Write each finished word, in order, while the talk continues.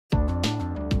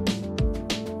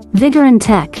Vigorun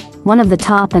Tech, one of the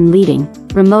top and leading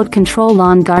remote control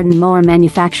lawn garden mower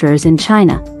manufacturers in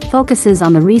China, focuses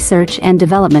on the research and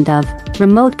development of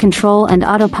remote control and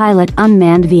autopilot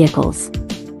unmanned vehicles.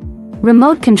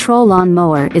 Remote control lawn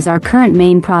mower is our current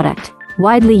main product,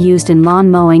 widely used in lawn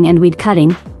mowing and weed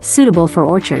cutting, suitable for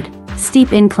orchard,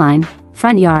 steep incline,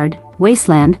 front yard,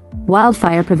 wasteland,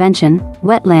 wildfire prevention,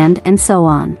 wetland, and so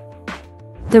on.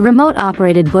 The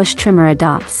remote-operated bush trimmer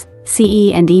adopts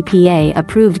CE and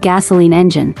EPA-approved gasoline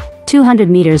engine, 200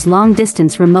 meters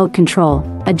long-distance remote control,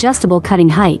 adjustable cutting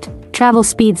height, travel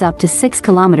speeds up to 6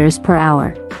 kilometers per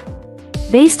hour.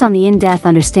 Based on the in-depth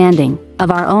understanding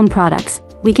of our own products,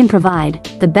 we can provide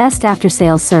the best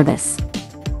after-sales service.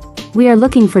 We are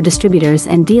looking for distributors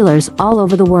and dealers all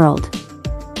over the world.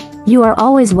 You are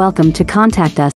always welcome to contact us.